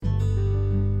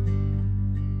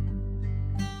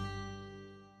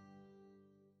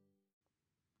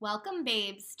Welcome,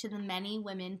 babes, to the Many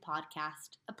Women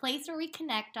podcast, a place where we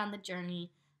connect on the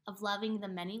journey of loving the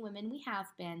many women we have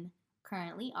been,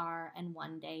 currently are, and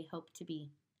one day hope to be.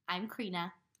 I'm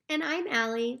Krina. And I'm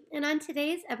Allie. And on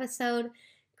today's episode,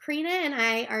 Krina and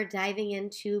I are diving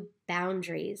into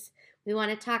boundaries. We want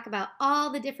to talk about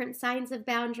all the different signs of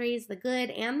boundaries, the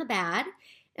good and the bad.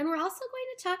 And we're also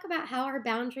going to talk about how our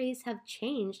boundaries have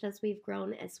changed as we've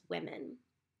grown as women.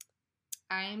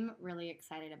 I'm really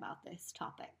excited about this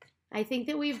topic. I think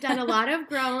that we've done a lot of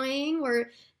growing. We're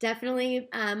definitely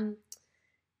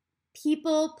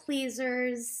people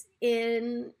pleasers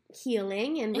in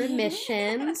healing and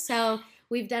remission. So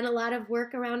we've done a lot of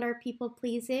work around our people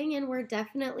pleasing, and we're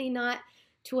definitely not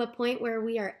to a point where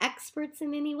we are experts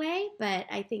in any way, but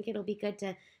I think it'll be good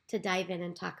to dive in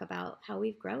and talk about how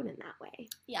we've grown in that way.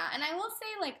 Yeah, and I will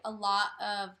say, a lot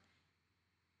of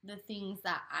the things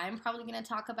that I'm probably going to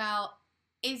talk about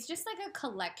is just a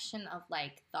collection of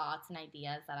thoughts and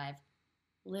ideas that I've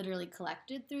literally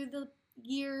collected through the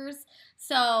years.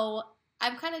 So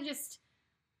I've kind of just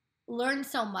learned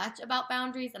so much about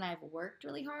boundaries, and I've worked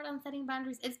really hard on setting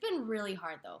boundaries. It's been really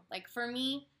hard though. For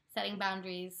me, setting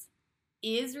boundaries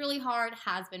is really hard,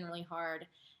 has been really hard,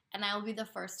 and I will be the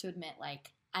first to admit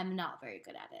I'm not very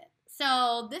good at it.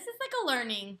 So this is a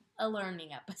learning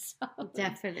episode.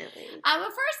 Definitely. But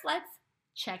first, let's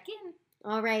check in.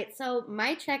 All right, so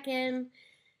my check-in,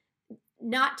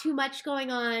 not too much going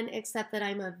on except that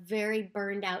I'm a very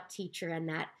burned out teacher in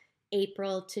that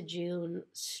April to June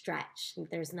stretch.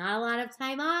 There's not a lot of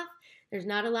time off. There's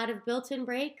not a lot of built-in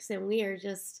breaks, and we are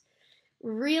just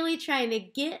really trying to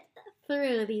get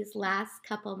through these last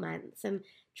couple months and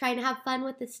trying to have fun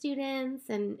with the students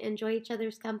and enjoy each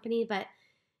other's company, but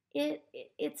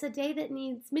it's a day that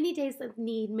needs many days that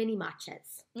need many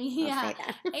matchas. Yeah.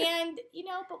 And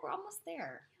but we're almost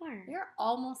there. We're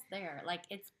almost there.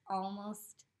 It's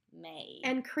almost May.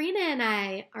 And Krina and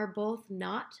I are both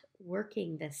not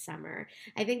working this summer.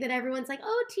 I think that everyone's like,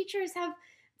 oh, teachers have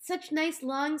such nice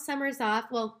long summers off.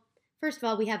 Well, first of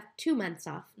all, we have 2 months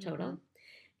off total. Mm-hmm.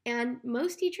 And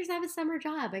most teachers have a summer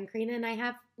job. And Krina and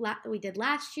I we did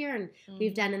last year, and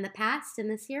we've done in the past. And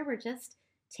this year we're just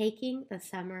taking the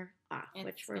summer off,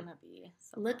 which we're gonna be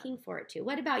so looking forward to.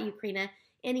 What about you, Krina?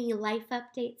 Any life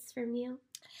updates from you?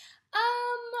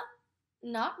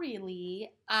 Not really.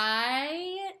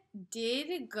 I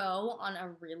did go on a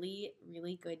really,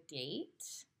 really good date,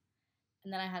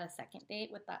 and then I had a second date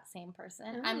with that same person.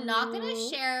 Oh. I'm not gonna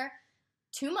share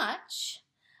too much,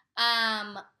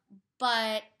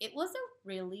 but it was a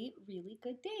really, really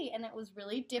good date, and it was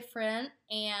really different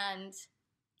and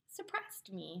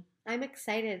surprised me. I'm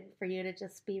excited for you to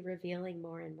just be revealing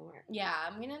more and more. Yeah,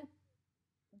 I'm going to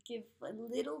give a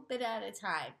little bit at a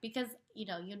time because, you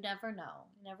never know.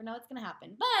 You never know what's going to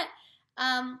happen. But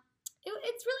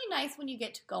it's really nice when you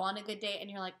get to go on a good date and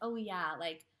you're like, oh, yeah,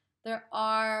 there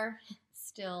are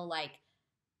still, I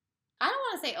don't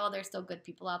want to say, oh, there's still good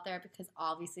people out there because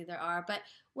obviously there are. But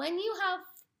when you have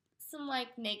some,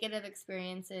 negative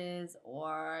experiences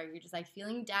or you're just,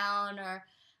 feeling down or,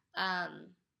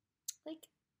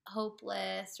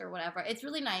 hopeless or whatever, it's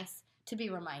really nice to be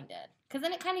reminded because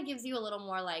then it kind of gives you a little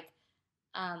more I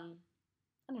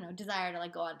don't know, desire to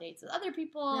go on dates with other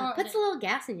people. Yeah, puts a little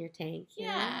gas in your tank.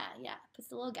 Yeah,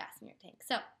 puts a little gas in your tank.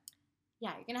 So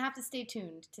yeah, you're gonna have to stay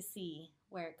tuned to see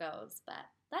where it goes, but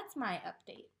that's my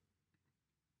update.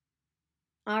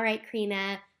 All right,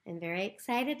 Krina, I'm very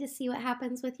excited to see what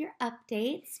happens with your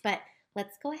updates, but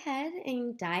let's go ahead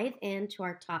and dive into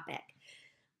our topic.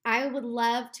 I would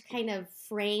love to kind of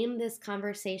frame this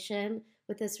conversation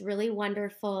with this really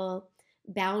wonderful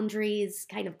boundaries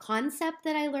kind of concept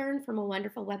that I learned from a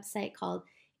wonderful website called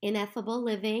Ineffable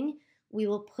Living. We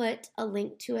will put a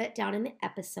link to it down in the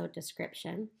episode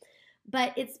description.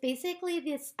 But it's basically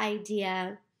this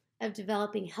idea of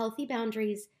developing healthy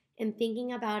boundaries and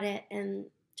thinking about it in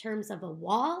terms of a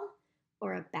wall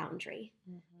or a boundary.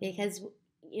 Mm-hmm. Because,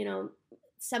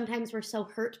 sometimes we're so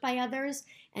hurt by others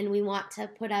and we want to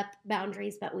put up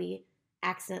boundaries, but we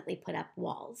accidentally put up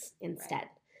walls instead. Right.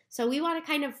 So we want to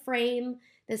kind of frame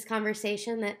this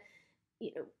conversation that,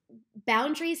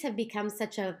 boundaries have become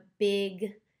such a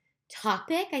big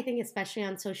topic, I think, especially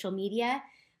on social media,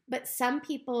 but some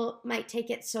people might take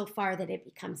it so far that it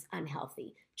becomes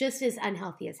unhealthy, just as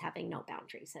unhealthy as having no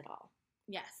boundaries at all.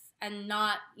 Yes. And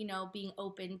not, being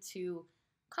open to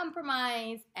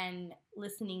compromise and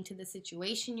listening to the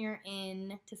situation you're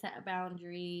in to set a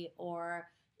boundary or,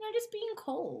 just being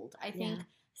cold. I think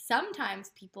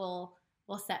sometimes people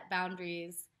will set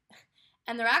boundaries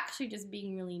and they're actually just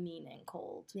being really mean and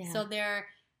cold. Yeah. So they're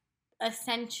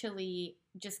essentially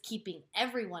just keeping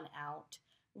everyone out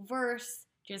versus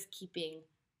just keeping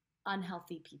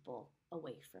unhealthy people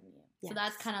away from you. Yes. So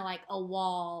that's kind of like a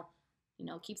wall,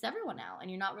 keeps everyone out,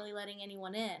 and you're not really letting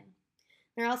anyone in.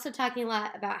 They're also talking a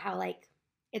lot about how like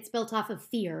it's built off of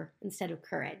fear instead of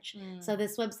courage. So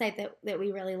this website that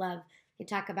we really love, they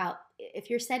talk about if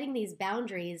you're setting these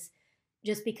boundaries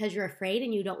just because you're afraid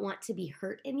and you don't want to be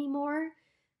hurt anymore,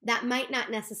 that might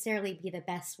not necessarily be the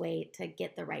best way to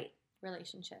get the right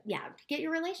relationship. Yeah, get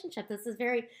your relationship. This is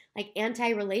very like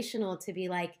anti-relational to be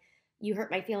like, you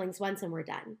hurt my feelings once and we're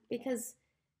done. Because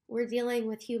we're dealing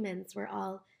with humans. We're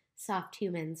all soft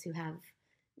humans who have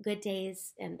good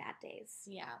days and bad days.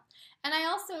 Yeah. And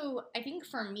I think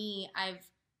for me,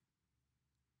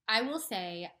 I will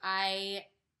say I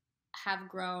have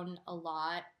grown a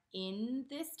lot in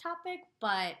this topic,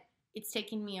 but it's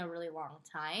taken me a really long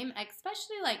time,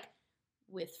 especially like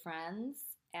with friends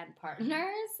and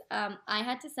partners. I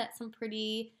had to set some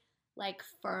pretty like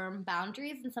firm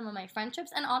boundaries in some of my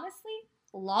friendships, and honestly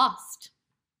lost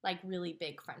like really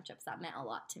big friendships that meant a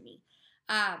lot to me.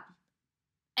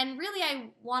 And really I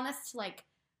want us to like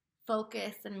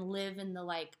focus and live in the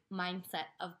like mindset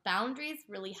of boundaries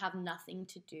really have nothing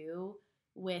to do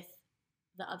with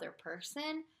the other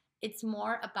person. It's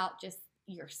more about just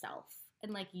yourself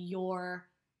and like your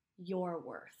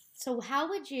worth. So how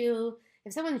would you,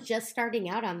 if someone's just starting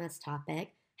out on this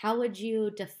topic, how would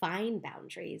you define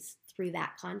boundaries through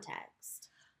that context?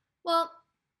 Well,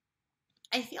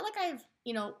 I feel like I've,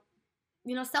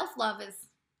 self-love is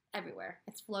everywhere.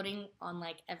 It's floating on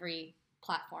like every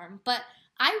platform. But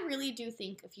I really do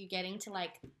think if you're getting to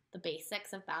like the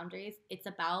basics of boundaries, it's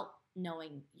about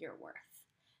knowing your worth.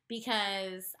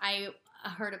 Because I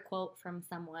heard a quote from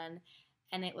someone,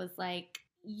 and it was like,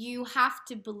 you have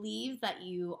to believe that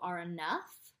you are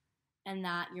enough and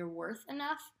that you're worth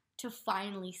enough to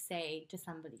finally say to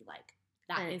somebody like,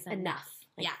 that is enough.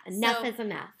 Like, yeah. Enough is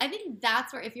enough. I think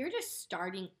that's where, if you're just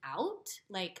starting out,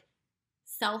 like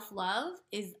self-love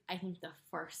is, I think, the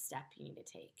first step you need to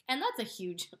take. And that's a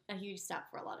huge step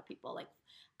for a lot of people. Like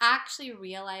actually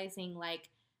realizing like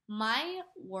my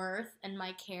worth and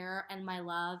my care and my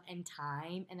love and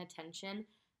time and attention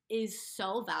is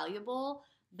so valuable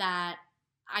that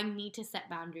I need to set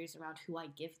boundaries around who I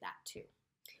give that to.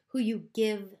 Who you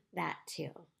give that to.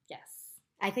 Yes.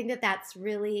 I think that that's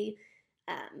really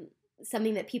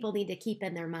something that people need to keep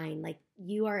in their mind. Like,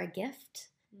 you are a gift,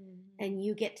 and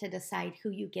you get to decide who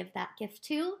you give that gift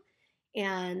to,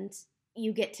 and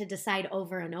you get to decide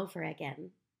over and over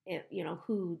again,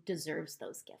 who deserves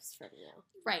those gifts from you.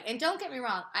 Right. And don't get me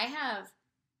wrong, I have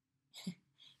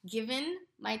given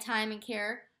my time and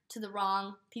care to the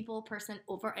wrong person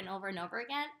over and over and over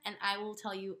again, and I will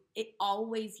tell you, it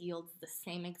always yields the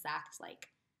same exact like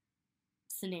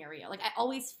scenario. Like I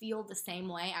always feel the same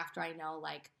way after I know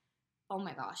like, oh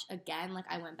my gosh, again, like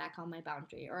I went back on my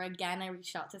boundary, or again I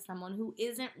reached out to someone who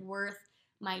isn't worth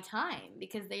my time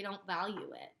because they don't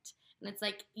value it. And it's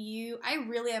like, I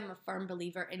really am a firm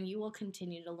believer, and you will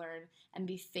continue to learn and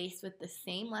be faced with the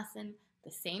same lesson,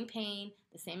 the same pain,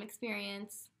 the same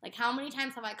experience. Like how many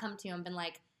times have I come to you and been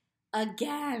like,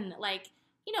 again, like,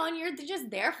 and you're just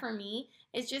there for me.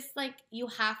 It's just like, you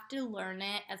have to learn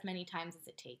it as many times as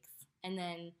it takes. And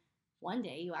then one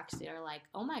day you actually are like,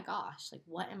 oh my gosh, like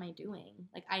what am I doing?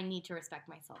 Like I need to respect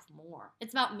myself more.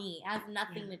 It's about me. It has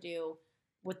nothing to do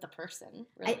with the person,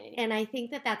 really. And I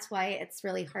think that that's why it's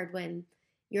really hard when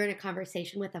you're in a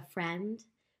conversation with a friend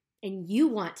and you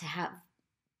want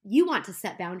to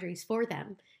set boundaries for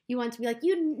them. You want to be like,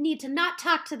 you need to not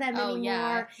talk to them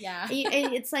anymore. Yeah.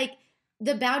 And it's like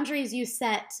the boundaries you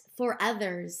set for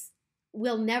others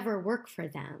will never work for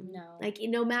them. No. Like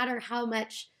no matter how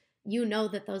much you know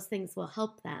that those things will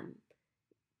help them,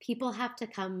 people have to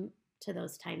come to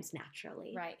those times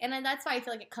naturally. Right. And then that's why I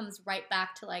feel like it comes right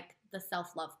back to like the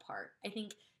self-love part. I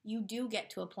think you do get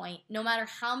to a point, no matter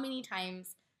how many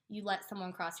times you let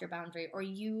someone cross your boundary, or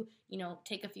you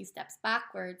take a few steps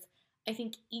backwards, I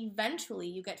think eventually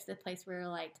you get to the place where you're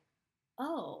like,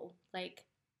 oh, like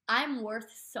I'm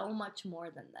worth so much more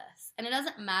than this. And it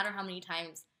doesn't matter how many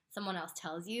times someone else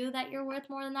tells you that you're worth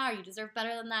more than that, or you deserve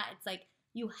better than that. It's like,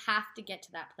 you have to get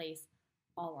to that place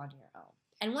all on your own.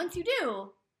 And once you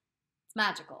do, it's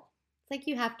magical. It's like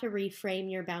you have to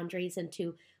reframe your boundaries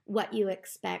into what you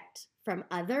expect from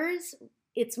others.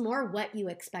 It's more what you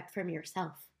expect from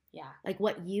yourself. Yeah. Like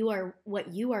what you are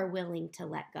willing to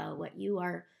let go, what you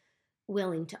are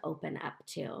willing to open up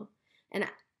to. And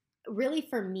really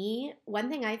for me, one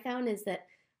thing I found is that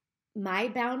my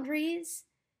boundaries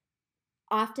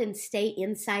often stay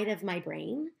inside of my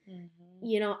brain.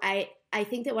 Mm-hmm. I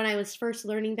think that when I was first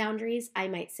learning boundaries, I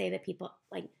might say to people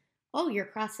like, oh, you're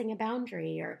crossing a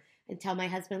boundary, and tell my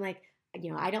husband like,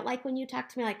 I don't like when you talk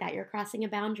to me like that. You're crossing a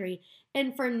boundary.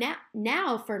 And for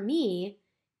now for me,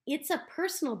 it's a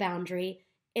personal boundary,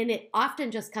 and it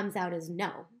often just comes out as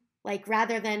no. Like,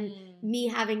 rather than me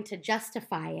having to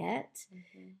justify it,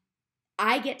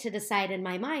 I get to decide in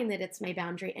my mind that it's my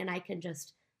boundary, and I can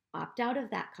just opt out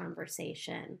of that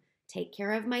conversation, take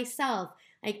care of myself.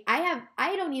 Like, I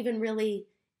don't even really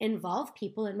involve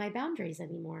people in my boundaries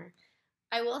anymore.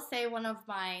 I will say one of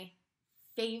my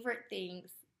favorite things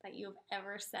that you've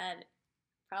ever said,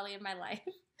 probably in my life.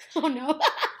 Oh, no.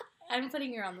 I'm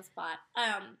putting you on the spot.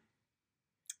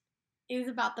 Is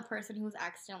about the person who was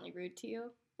accidentally rude to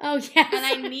you. Oh, yes. And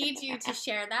I need you to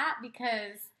share that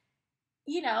because,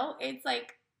 it's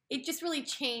like, it just really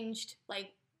changed,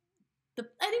 like,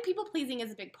 I think people pleasing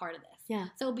is a big part of this. Yeah.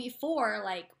 So before,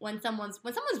 like, when someone's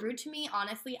rude to me,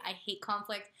 honestly, I hate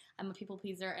conflict. I'm a people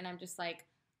pleaser, and I'm just like,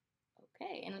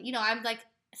 okay. And, I'm, like,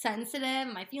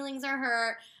 sensitive. My feelings are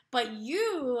hurt. But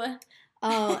you...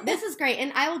 Oh, this is great.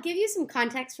 And I will give you some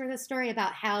context for this story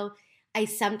about how I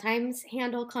sometimes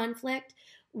handle conflict,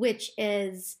 which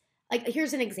is, like,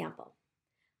 here's an example.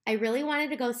 I really wanted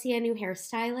to go see a new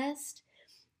hairstylist,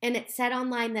 and it said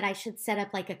online that I should set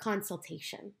up, like, a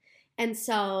consultation. And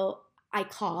so I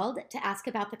called to ask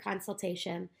about the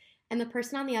consultation, and the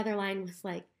person on the other line was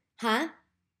like, huh?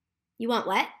 You want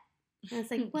what? And I was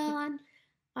like, well,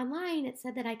 online it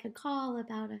said that I could call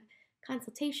about a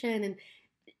consultation, and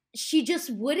she just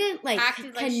wouldn't, like,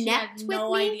 acted connect like she had with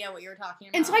no me. idea what you were talking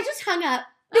about. And so I just hung up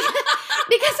because I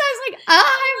was like,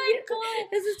 oh my God.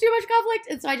 This is too much conflict.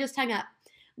 And so I just hung up.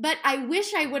 But I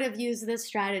wish I would have used this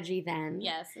strategy then.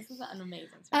 Yes, this is an amazing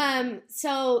strategy.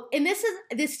 And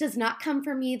this does not come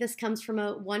from me. This comes from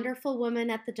a wonderful woman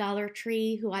at the Dollar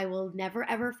Tree who I will never,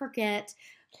 ever forget.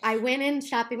 I went in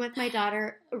shopping with my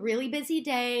daughter, a really busy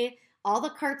day. All the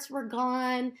carts were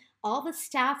gone. All the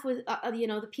staff was,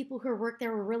 the people who worked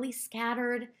there were really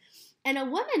scattered. And a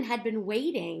woman had been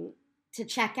waiting to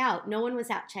check out. No one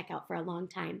was at checkout for a long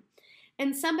time.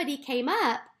 And somebody came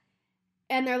up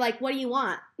and they're like, what do you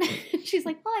want? She's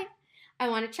like, well, I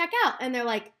want to check out. And they're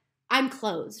like, I'm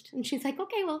closed. And she's like,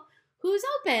 okay, well, who's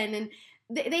open? And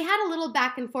they had a little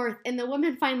back and forth. And the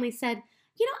woman finally said,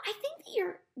 I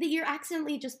think that you're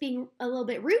accidentally just being a little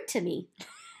bit rude to me.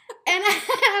 And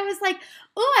I was like,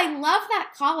 oh, I love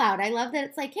that call out. I love that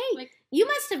it's like, hey, you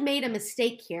must have made a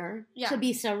mistake here to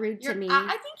be so rude to me. I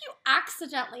think you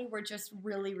accidentally were just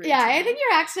really rude to me. Yeah, I think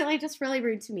you're accidentally just really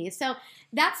rude to me. So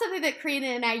that's something that Karina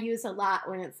and I use a lot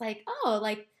when it's like, oh,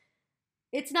 like,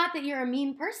 it's not that you're a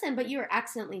mean person, but you were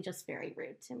accidentally just very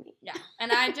rude to me. Yeah,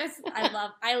 and I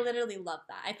literally love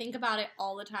that. I think about it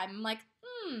all the time. I'm like,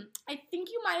 I think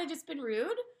you might have just been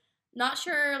rude. Not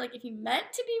sure, like, if you meant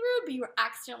to be rude, but you were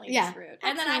accidentally just rude.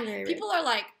 And then people are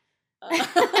like,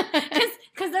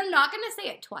 because they're not going to say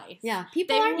it twice. Yeah,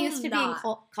 people aren't used to being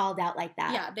called out like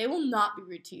that. Yeah, they will not be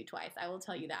rude to you twice. I will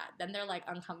tell you that. Then they're, like,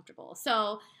 uncomfortable.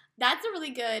 So that's a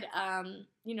really good,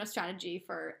 strategy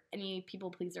for any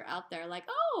people pleaser out there. Like,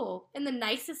 oh, in the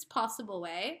nicest possible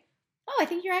way. Oh, I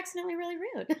think you're accidentally really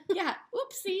rude. Yeah,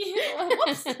 oopsie.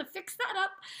 Whoops, fix that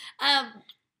up.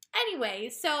 Anyway,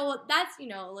 so that's,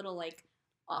 a little, like,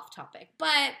 off topic.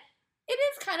 But it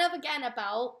is kind of, again,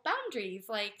 about boundaries.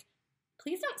 Like,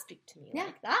 please don't speak to me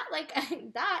like that. Like,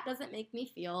 that doesn't make me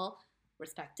feel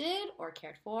respected or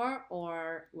cared for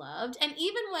or loved. And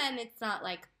even when it's not,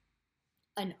 like,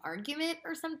 an argument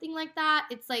or something like that,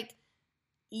 it's like,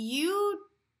 you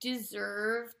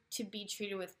deserve to be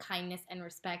treated with kindness and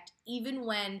respect even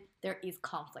when there is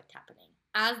conflict happening,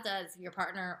 as does your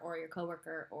partner or your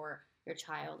coworker or your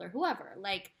child or whoever.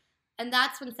 Like, and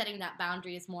that's when setting that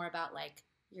boundary is more about, like,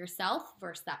 yourself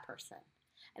versus that person.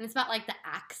 And it's about, like, the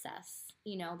access,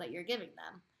 that you're giving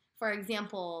them. For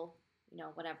example,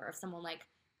 whatever, if someone, like,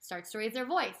 starts to raise their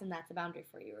voice and that's a boundary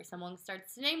for you, or someone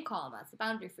starts to name call and that's a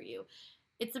boundary for you.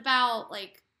 It's about,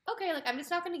 like, okay, like, I'm just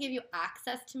not going to give you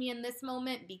access to me in this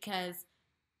moment because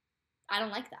I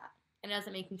don't like that. And it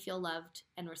doesn't make me feel loved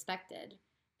and respected.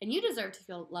 And you deserve to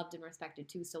feel loved and respected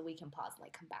too, so we can pause and,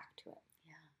 like, come back to it.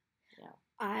 Yeah.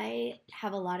 I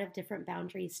have a lot of different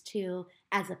boundaries too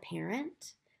as a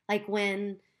parent. Like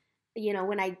when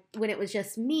it was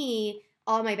just me,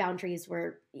 all my boundaries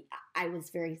were, I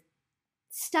was very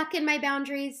stuck in my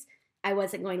boundaries. I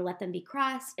wasn't going to let them be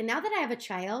crossed. And now that I have a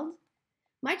child,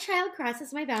 my child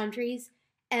crosses my boundaries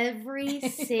every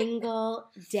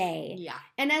single day. Yeah.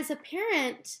 And as a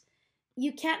parent,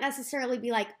 you can't necessarily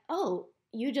be like, oh,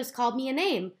 you just called me a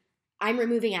name. I'm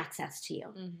removing access to you.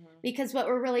 Mm-hmm. Because what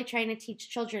we're really trying to teach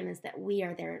children is that we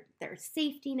are their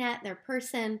safety net, their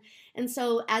person. And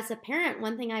so as a parent,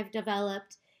 one thing I've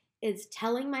developed is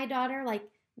telling my daughter, like,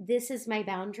 this is my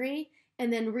boundary.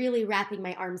 and then really wrapping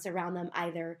my arms around them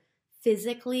either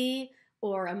physically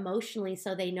or emotionally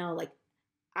so they know, like,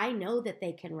 I know that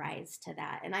they can rise to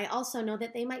that. And I also know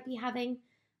that they might be having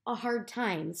a hard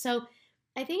time. So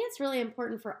I think it's really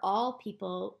important for all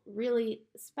people, really,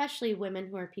 especially women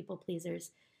who are people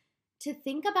pleasers, to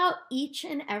think about each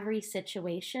and every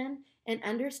situation and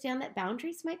understand that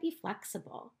boundaries might be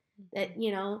flexible. That,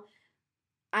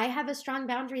 I have a strong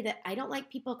boundary that I don't like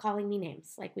people calling me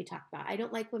names, like we talked about. I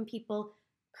don't like when people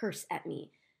curse at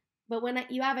me. But when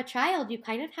you have a child, you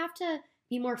kind of have to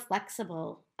be more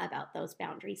flexible about those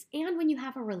boundaries. And when you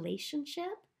have a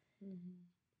relationship,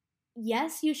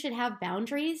 yes, you should have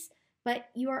boundaries, but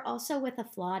you are also with a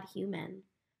flawed human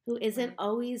who isn't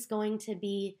always going to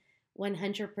be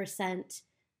 100%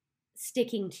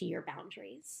 sticking to your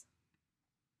boundaries.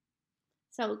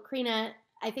 So, Karina,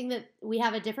 I think that we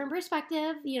have a different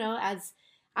perspective, as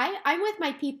I'm with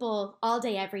my people all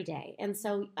day, every day. And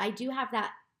so I do have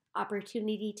that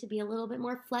opportunity to be a little bit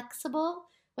more flexible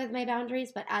with my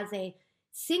boundaries. But as a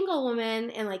single woman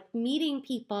and like meeting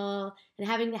people and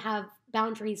having to have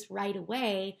boundaries right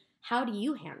away, how do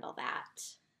you handle that?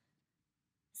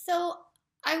 So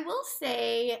I will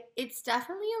say it's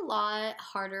definitely a lot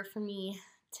harder for me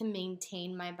to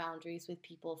maintain my boundaries with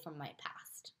people from my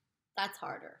past. That's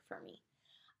harder for me.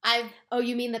 Oh,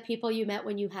 you mean the people you met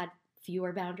when you had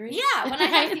fewer boundaries? Yeah, when I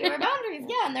had fewer boundaries.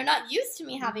 Yeah, and they're not used to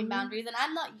me having boundaries, and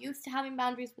I'm not used to having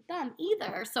boundaries with them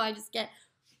either. So I just get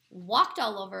walked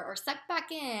all over or sucked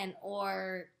back in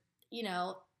or,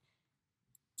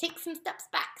 take some steps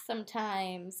back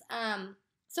sometimes.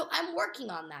 So I'm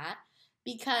working on that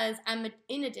because I'm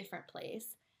in a different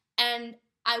place. And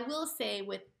I will say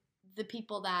with the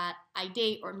people that I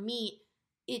date or meet,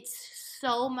 it's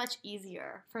so much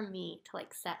easier for me to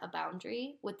like set a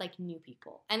boundary with like new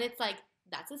people. And it's like,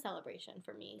 that's a celebration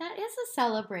for me. That is a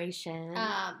celebration.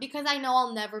 Because I know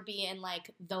I'll never be in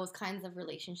like those kinds of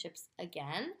relationships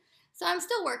again. So I'm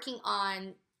still working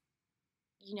on,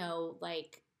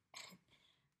 like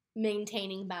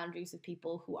maintaining boundaries with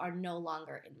people who are no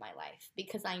longer in my life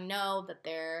because I know that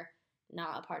they're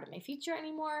not a part of my future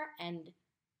anymore and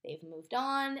they've moved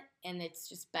on and it's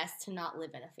just best to not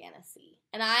live in a fantasy.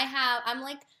 And I'm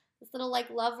like this little like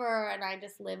lover and I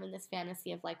just live in this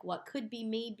fantasy of like what could be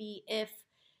maybe if,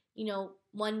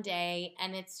 one day,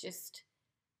 and it's just,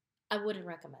 I wouldn't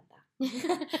recommend that.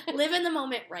 Live in the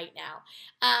moment right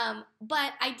now.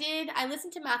 But I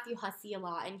listened to Matthew Hussey a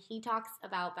lot, and he talks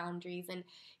about boundaries, and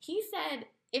he said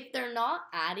if they're not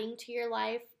adding to your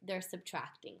life, they're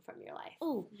subtracting from your life.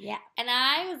 Oh, yeah. And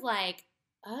I was like,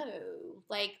 oh,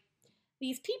 like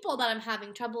these people that I'm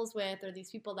having troubles with, or these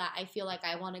people that I feel like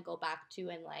I want to go back to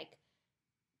and like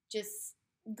just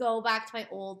go back to my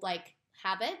old like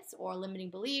habits or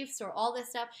limiting beliefs or all this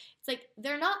stuff. It's like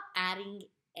they're not adding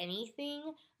anything.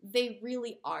 They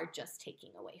really are just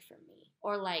taking away from me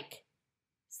or like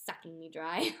sucking me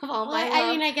dry of all my love.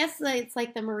 I mean, I guess it's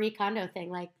like the Marie Kondo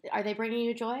thing. Like, are they bringing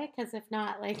you joy? Because if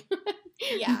not, like,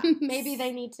 yeah, maybe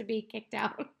they need to be kicked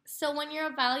out. So when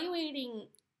you're evaluating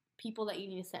people that you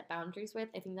need to set boundaries with,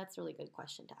 I think that's a really good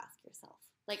question to ask yourself.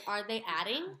 Like, are they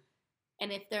adding?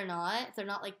 And if they're not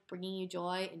like bringing you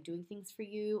joy and doing things for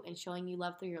you and showing you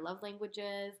love through your love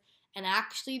languages and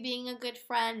actually being a good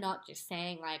friend, not just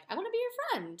saying like, I want to be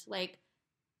your friend. Like,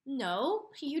 no,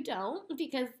 you don't,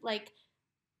 because like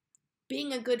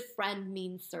being a good friend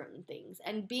means certain things.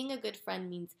 And being a good friend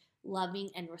means loving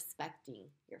and respecting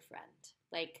your friend.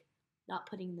 Like, not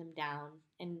putting them down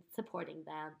and supporting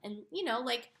them. And,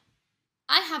 like,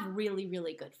 I have really,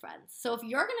 really good friends. So if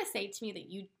you're going to say to me that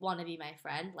you want to be my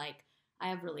friend, like, I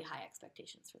have really high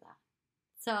expectations for that.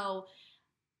 So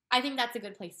I think that's a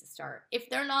good place to start. If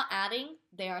they're not adding,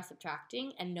 they are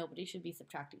subtracting, and nobody should be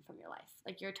subtracting from your life.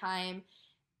 Like, your time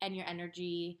and your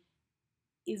energy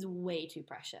is way too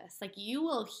precious. Like, you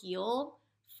will heal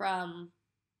from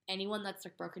anyone that's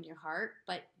like broken your heart,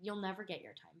 but you'll never get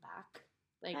your time back.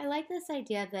 Like, I like this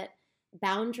idea that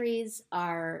boundaries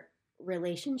are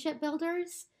relationship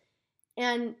builders.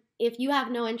 And if you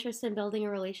have no interest in building a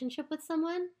relationship with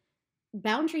someone,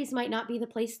 boundaries might not be the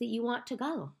place that you want to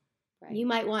go. Right. You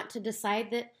might want to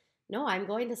decide that, no, I'm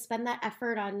going to spend that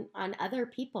effort on other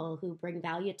people who bring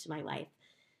value to my life.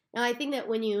 Now, I think that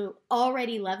when you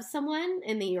already love someone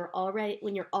and that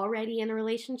when you're already in a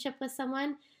relationship with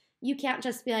someone, you can't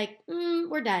just be like,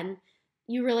 we're done.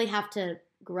 You really have to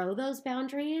grow those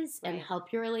boundaries and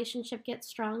help your relationship get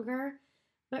stronger.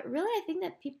 But really, I think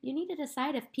that you need to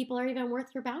decide if people are even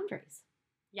worth your boundaries.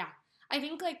 Yeah. I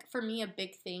think, like, for me, a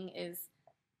big thing is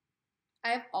I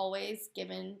have always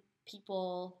given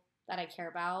people that I care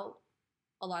about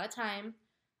a lot of time.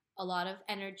 a lot of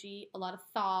energy, a lot of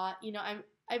thought.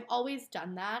 I've always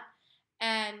done that,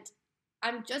 and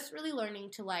I'm just really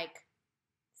learning to like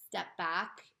step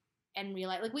back and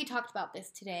realize, like we talked about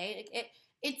this today,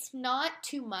 it's not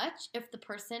too much if the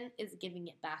person is giving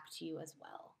it back to you as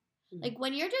well. Mhm. Like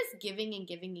when you're just giving and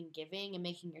giving and giving and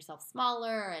making yourself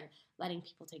smaller and letting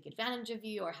people take advantage of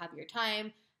you or have your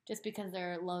time just because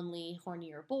they're lonely,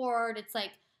 horny, or bored, it's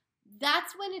like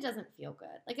that's when it doesn't feel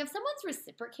good. Like if someone's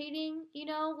reciprocating,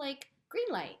 like green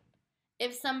light.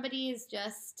 If somebody is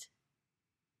just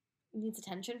needs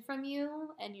attention from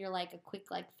you and you're like a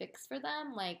quick like fix for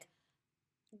them, like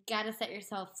gotta set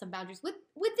yourself some boundaries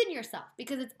within yourself,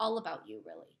 because it's all about you,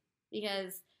 really,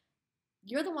 because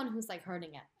you're the one who's like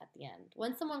hurting at the end.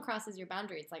 When someone crosses your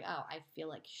boundary, it's like, oh, I feel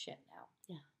like shit now.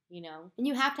 Yeah. And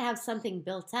you have to have something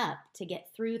built up to get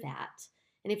through that.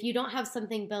 And if you don't have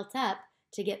something built up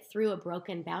to get through a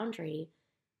broken boundary,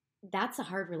 that's a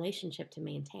hard relationship to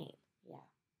maintain. Yeah.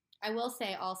 I will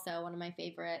say also, one of my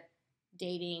favorite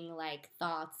dating like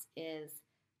thoughts is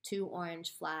 2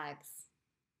 orange flags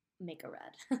make a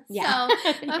red. Yeah.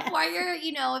 So before you're,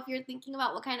 if you're thinking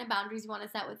about what kind of boundaries you want to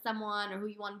set with someone or who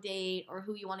you want to date or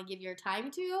who you want to give your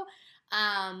time to,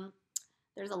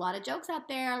 there's a lot of jokes out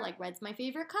there, like red's my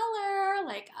favorite color,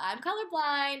 like I'm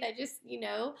colorblind, I just,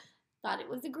 thought it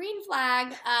was a green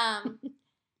flag.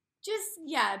 Just,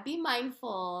 yeah, be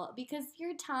mindful, because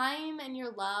your time and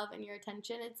your love and your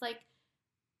attention, it's like,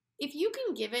 if you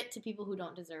can give it to people who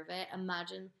don't deserve it,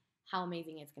 imagine how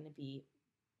amazing it's going to be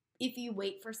if you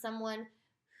wait for someone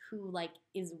who, like,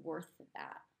 is worth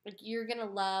that. Like, you're going to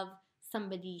love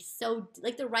somebody so,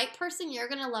 like, the right person, you're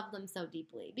going to love them so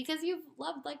deeply because you've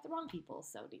loved, like, the wrong people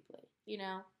so deeply,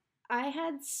 I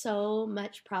had so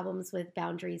much problems with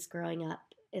boundaries growing up,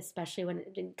 especially when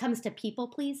it comes to people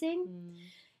pleasing.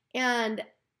 And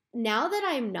now that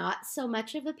I'm not so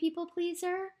much of a people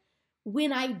pleaser,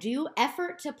 when I do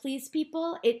effort to please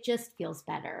people, it just feels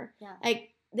better. Yeah.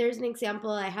 Like, there's an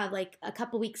example I had, like, a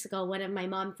couple weeks ago. One of my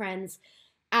mom friends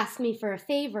asked me for a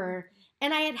favor,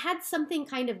 and I had something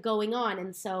kind of going on.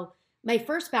 And so my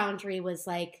first boundary was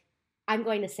like, I'm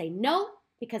going to say no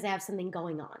because I have something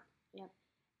going on. Yep.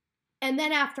 And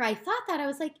then after I thought that, I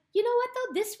was like, you know what,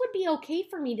 though? This would be okay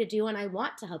for me to do, and I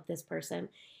want to help this person.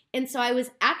 And so I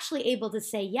was actually able to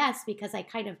say yes because I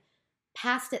kind of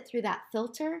passed it through that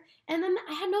filter. And then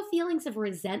I had no feelings of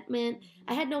resentment.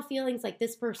 Mm-hmm. I had no feelings like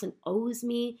this person owes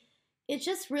me. It's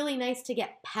just really nice to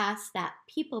get past that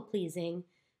people pleasing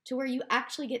to where you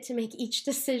actually get to make each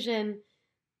decision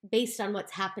based on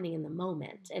what's happening in the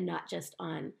moment and not just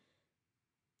on,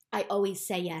 I always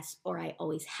say yes or I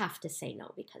always have to say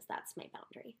no because that's my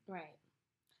boundary. Right.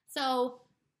 So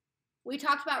we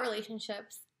talked about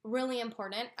relationships, really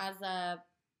important as a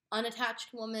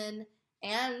unattached woman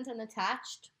and an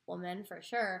attached woman for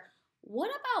sure.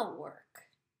 What about work?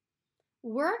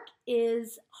 Work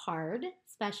is hard,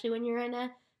 especially when you're in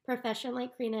a profession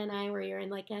like Karina and I, where you're in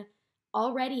like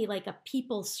already like a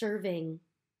people serving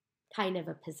kind of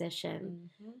a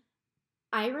position. Mm-hmm.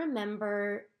 I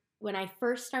remember when I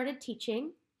first started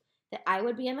teaching that I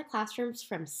would be in the classrooms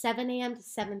from 7 a.m. to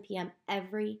 7 p.m.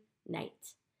 every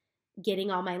night,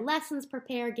 getting all my lessons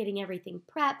prepared, getting everything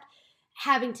prepped,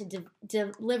 having to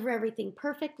deliver everything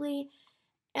perfectly.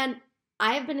 And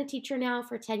I have been a teacher now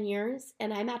for 10 years,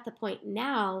 and I'm at the point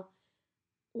now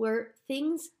where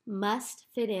things must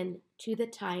fit in to the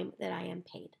time that I am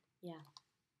paid. Yeah.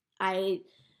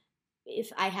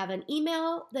 If I have an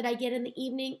email that I get in the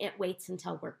evening, it waits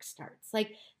until work starts.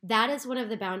 Like, that is one of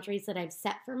the boundaries that I've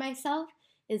set for myself,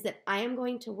 is that I am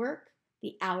going to work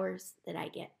the hours that I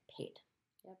get paid.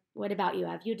 Yep. What about you?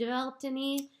 Have you developed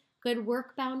any good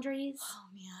work boundaries? Oh,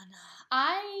 man.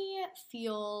 I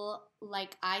feel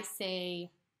like I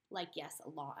say, like, yes, a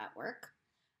lot at work.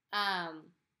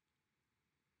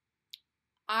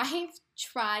 I've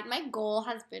tried, my goal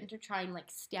has been to try and, like,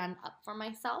 stand up for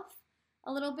myself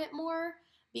a little bit more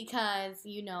because,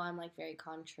 I'm, like, very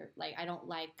I don't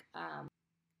like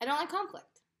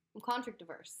conflict. I'm conflict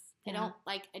averse. Yeah.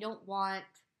 I don't want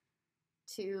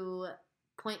to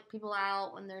point people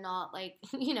out when they're not, like,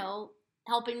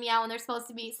 helping me out when they're supposed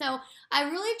to be. So I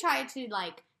really try to,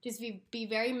 like, just be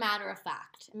very matter of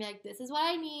fact. I mean, like, this is what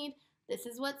I need. This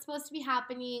is what's supposed to be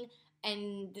happening.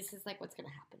 And this is, like, what's going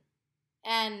to happen.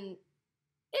 And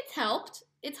it's helped.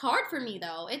 It's hard for me,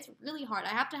 though. It's really hard. I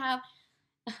have to have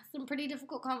some pretty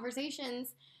difficult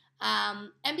conversations.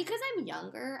 And because I'm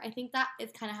younger, I think that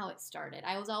is kind of how it started.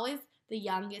 I was always the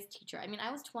youngest teacher. I mean,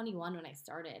 I was 21 when I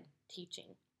started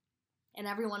teaching. And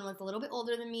everyone was a little bit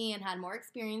older than me and had more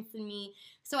experience than me.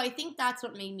 So I think that's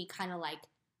what made me kind of, like,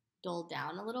 dulled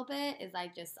down a little bit is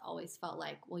I just always felt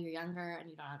like, well, you're younger and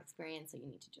you don't have experience, so you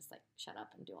need to just like shut up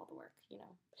and do all the work,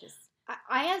 just.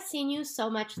 I have seen you so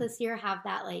much this year have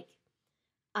that like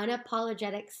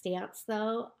unapologetic stance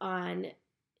though on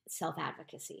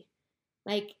self-advocacy.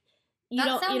 Like you That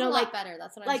don't, sounds a lot like better.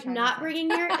 That's what I was like trying not to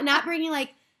say. bringing like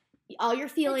all your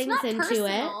feelings It's not into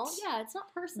personal. it. Yeah, it's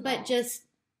not personal. But just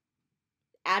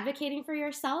advocating for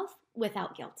yourself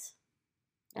without guilt.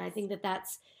 And I think that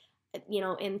that's,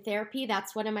 in therapy,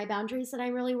 that's one of my boundaries that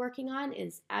I'm really working on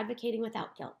is advocating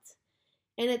without guilt.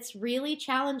 And it's really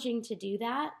challenging to do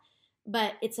that,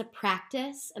 but it's a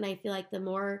practice. And I feel like the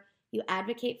more you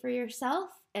advocate for yourself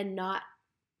and not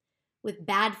with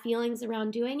bad feelings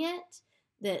around doing it,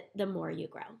 the more you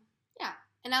grow. Yeah.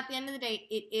 And at the end of the day,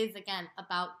 it is, again,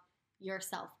 about your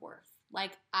self-worth.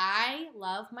 Like, I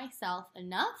love myself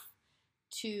enough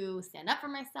to stand up for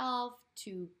myself,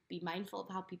 to be mindful of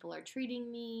how people are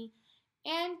treating me,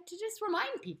 and to just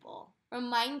remind people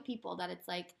that it's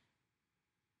like,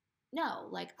 no,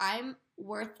 like I'm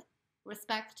worth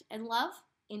respect and love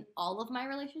in all of my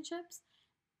relationships.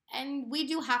 And we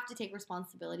do have to take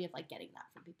responsibility of like getting that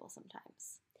from people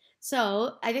sometimes.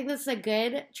 So I think this is a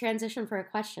good transition for a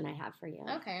question I have for you.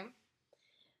 Okay.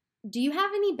 Do you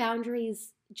have any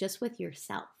boundaries just with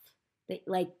yourself that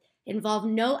like involve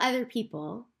no other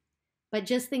people, but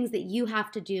just things that you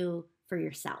have to do for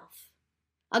yourself?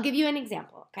 I'll give you an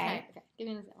example, okay? Okay. Give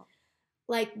me an example.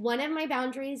 Like one of my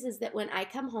boundaries is that when I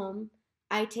come home,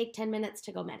 I take 10 minutes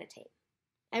to go meditate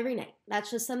every night.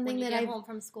 That's just something when you that get home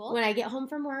from school? When I get home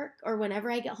from work or whenever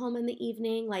I get home in the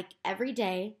evening, like every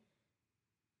day,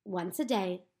 once a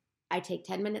day, I take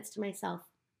 10 minutes to myself,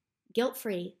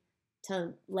 guilt-free,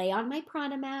 to lay on my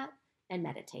prana mat and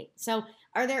meditate. So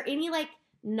are there any like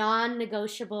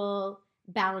non-negotiable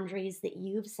boundaries that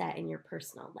you've set in your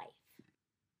personal life?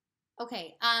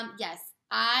 Okay. Yes.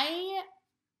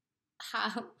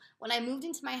 When I moved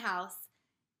into my house,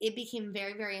 it became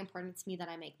very, very important to me that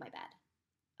I make my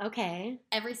bed. Okay.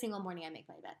 Every single morning I make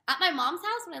my bed. At my mom's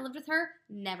house, when I lived with her,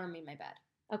 never made my bed.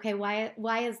 Okay, why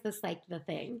is this like the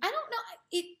thing? I don't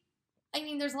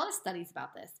know. There's a lot of studies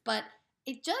about this, but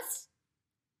it just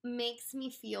makes me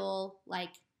feel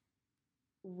like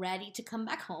ready to come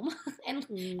back home. and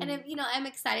I'm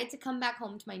excited to come back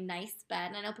home to my nice bed.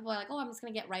 And I know people are like, oh, I'm just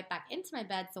going to get right back into my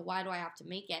bed, so why do I have to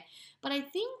make it? But I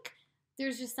think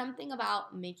there's just something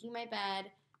about making my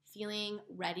bed, feeling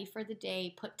ready for the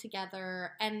day, put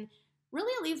together, and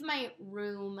really it leaves my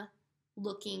room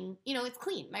looking, it's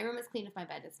clean. My room is clean if my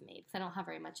bed is made because I don't have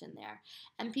very much in there.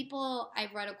 And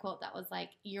I've read a quote that was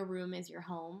like, your room is your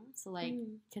home. So like,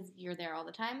 because you're there all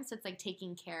the time. So it's like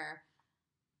taking care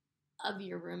of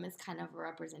your room is kind of a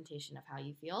representation of how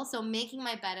you feel. So making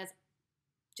my bed is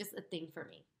just a thing for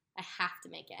me. I have to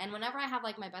make it. And whenever I have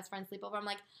like my best friend sleep over, I'm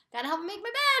like, gotta help me make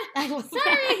my bed.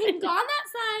 Sorry, go on that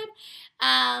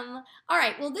side. All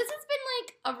right. Well, this has been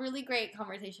like a really great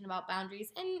conversation about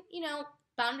boundaries. And,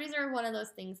 boundaries are one of those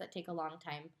things that take a long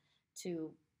time to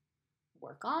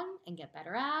work on and get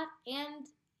better at. And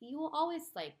you will always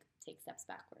like take steps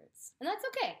backwards. And that's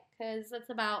okay because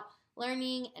it's about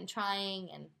learning and trying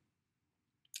and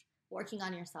working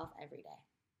on yourself every day.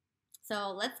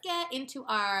 So let's get into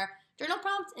our journal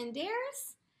prompt and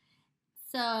dares.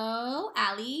 So,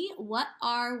 Allie, what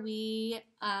are we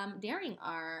daring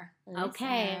our listeners?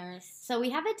 Okay, so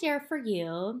we have a dare for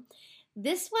you.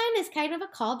 This one is kind of a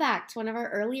callback to one of our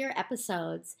earlier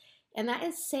episodes, and that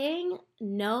is saying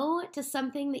no to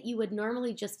something that you would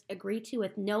normally just agree to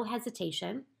with no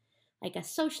hesitation, like a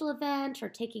social event or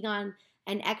taking on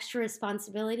an extra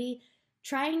responsibility,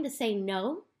 trying to say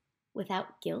no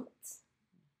without guilt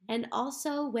and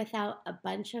also without a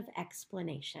bunch of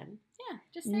explanation. Yeah,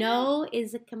 just say no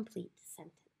is a complete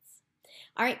sentence.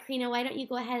 All right, Karina, why don't you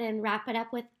go ahead and wrap it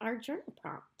up with our journal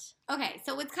prompt? Okay,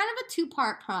 so it's kind of a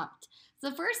two-part prompt. So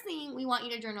the first thing we want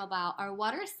you to journal about are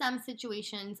what are some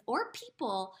situations or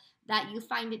people that you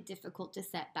find it difficult to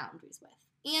set boundaries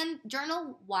with. And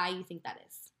journal why you think that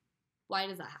is. Why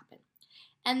does that happen?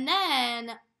 And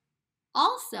then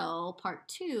also, part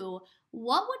 2,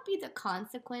 what would be the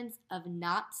consequence of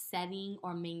not setting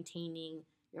or maintaining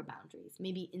your boundaries,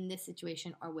 maybe in this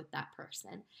situation or with that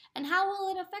person? And how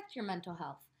will it affect your mental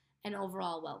health and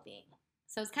overall well-being?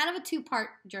 So it's kind of a 2-part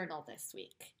journal this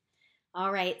week.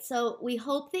 All right, so we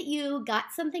hope that you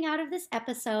got something out of this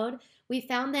episode. We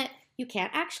found that you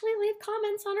can't actually leave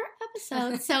comments on our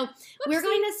episodes, so we're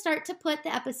going to start to put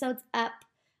the episodes up,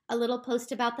 a little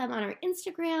post about them on our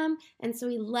Instagram, and so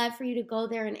we love for you to go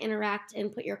there and interact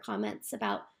and put your comments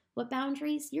about what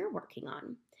boundaries you're working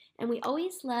on. And we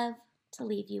always love to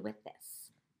leave you with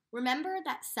this. Remember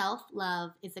that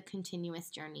self-love is a continuous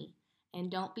journey,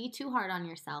 and don't be too hard on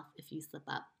yourself if you slip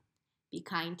up. Be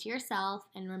kind to yourself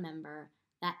and remember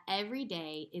that every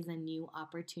day is a new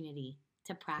opportunity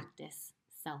to practice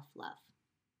self-love.